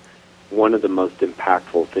was one of the most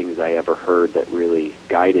impactful things I ever heard that really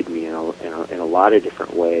guided me in a lot of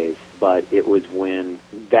different ways. But it was when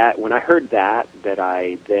I heard that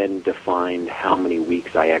I then defined how many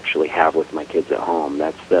weeks I actually have with my kids at home.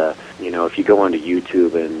 That's if you go onto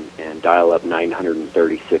YouTube and dial up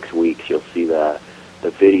 936 weeks, you'll see the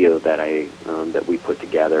video that we put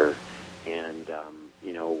together. And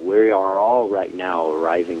we are all right now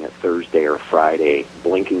arriving at Thursday or Friday,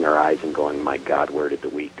 blinking our eyes and going, my God, where did the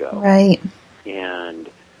week go? Right. And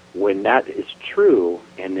when that is true,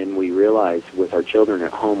 and then we realize with our children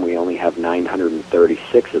at home we only have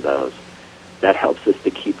 936 of those, that helps us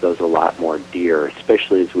to keep those a lot more dear,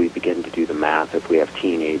 especially as we begin to do the math. If we have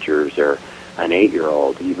teenagers or an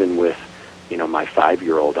 8-year-old, even with, my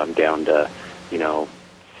 5-year-old, I'm down to,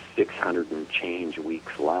 600 and change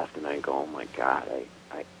weeks left, and I go, oh my God,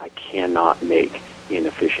 I cannot make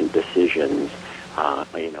inefficient decisions,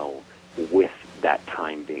 with that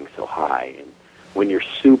time being so high. And when you're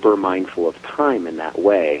super mindful of time in that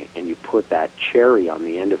way, and you put that cherry on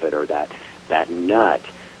the end of it, or that nut,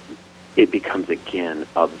 it becomes, again,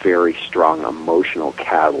 a very strong emotional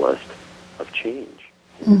catalyst of change.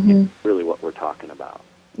 Mm-hmm. It's really what we're talking about.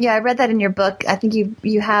 Yeah, I read that in your book. I think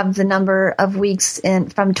you have the number of weeks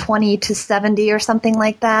from 20 to 70 or something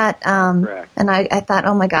like that. Correct. And I thought,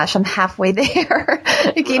 oh my gosh, I'm halfway there.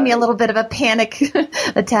 It gave me a little bit of a panic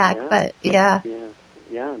attack, but yeah.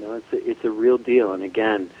 Yeah, no, it's a real deal. And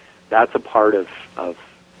again, that's a part of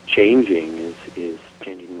changing is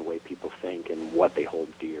changing the way people think and what they hold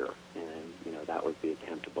dear. And, that was the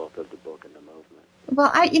attempt of both of the book and the movement. Well,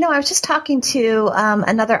 I was just talking to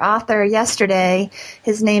another author yesterday.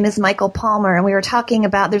 His name is Michael Palmer, and we were talking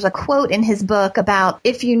about, there's a quote in his book about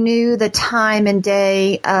if you knew the time and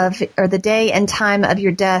day or the day and time of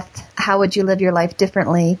your death, how would you live your life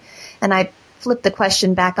differently? And I flipped the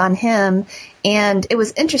question back on him, and it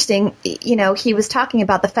was interesting. He was talking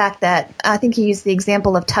about the fact that, I think he used the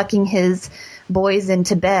example of tucking his boys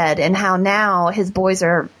into bed, and how now his boys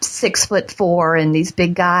are 6'4" and these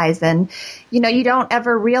big guys, and you don't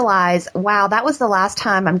ever realize, wow, that was the last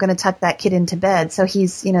time I'm going to tuck that kid into bed. So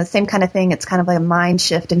he's same kind of thing. It's kind of like a mind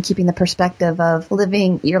shift and keeping the perspective of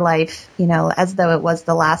living your life as though it was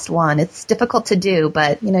the last one. It's difficult to do,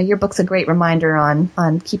 but your book's a great reminder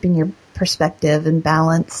on keeping your perspective and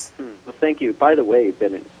balance. Well, thank you. By the way, you've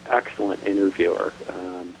been an excellent interviewer.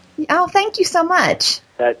 Oh, thank you so much.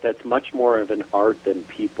 That's much more of an art than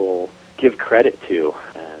people give credit to,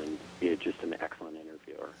 and just an excellent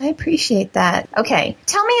interviewer. I appreciate that. Okay.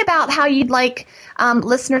 Tell me about how you'd like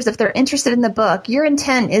listeners, if they're interested in the book, your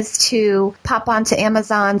intent is to pop onto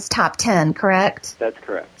Amazon's top 10, correct? That's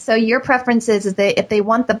correct. So your preference is that if they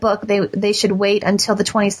want the book, they should wait until the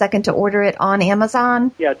 22nd to order it on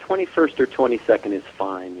Amazon? Yeah, 21st or 22nd is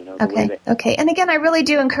fine. Okay. And again, I really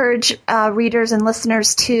do encourage readers and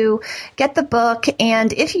listeners to get the book.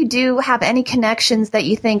 And if you do have any connections that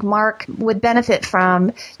you think Marc would benefit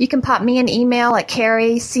from, you can pop me an email at Carrie,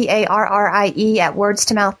 Carrie, at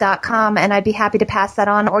wordstomouth.com, and I'd be happy to pass that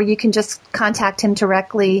on. Or you can just contact him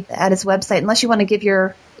directly at his website, unless you want to give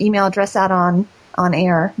your email address out on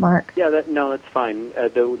air, Marc. Yeah, that's fine.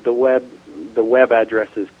 The web address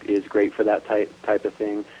is great for that type of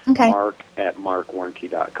thing. Okay. Marc at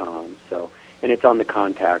markwarnke.com. So, and it's on the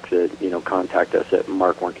contacts. Contact us at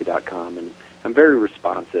markwarnke.com. And I'm very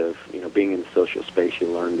responsive. Being in the social space, you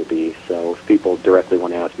learn to be. So if people directly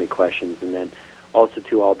want to ask me questions, and then also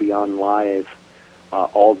too, I'll be on live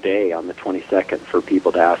all day on the 22nd for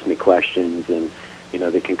people to ask me questions, and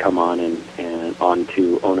they can come on and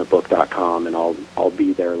onto onabook.com, and I'll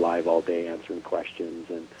be there live all day answering questions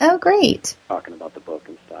and great, talking about the book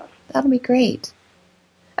and stuff. That'll be great.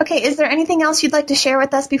 Okay, is there anything else you'd like to share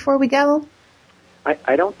with us before we go?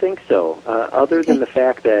 I don't think so. Other than the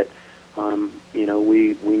fact that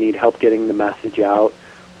we need help getting the message out.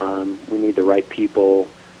 We need the right people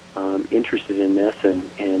interested in this,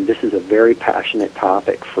 and this is a very passionate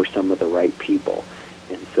topic for some of the right people.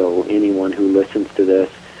 And so anyone who listens to this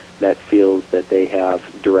that feels that they have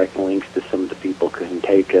direct links to some of the people who can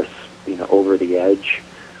take us, over the edge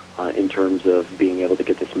in terms of being able to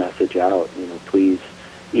get this message out, please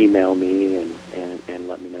email me and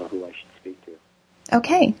let me know who I should speak to.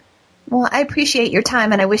 Okay. Well, I appreciate your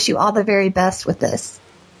time, and I wish you all the very best with this.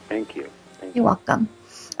 Thank you. You're welcome.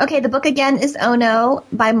 Okay, the book again is ONO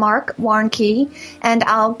by Marc Warnke, and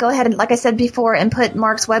I'll go ahead and, like I said before, and put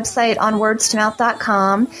Marc's website on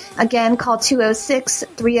wordstomouth.com. Again, call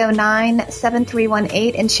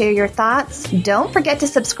 206-309-7318 and share your thoughts. Don't forget to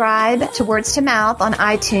subscribe to Words to Mouth on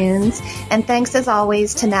iTunes, and thanks as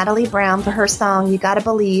always to Natalie Brown for her song You Gotta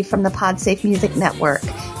Believe from the PodSafe Music Network.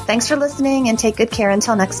 Thanks for listening, and take good care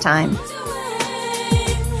until next time.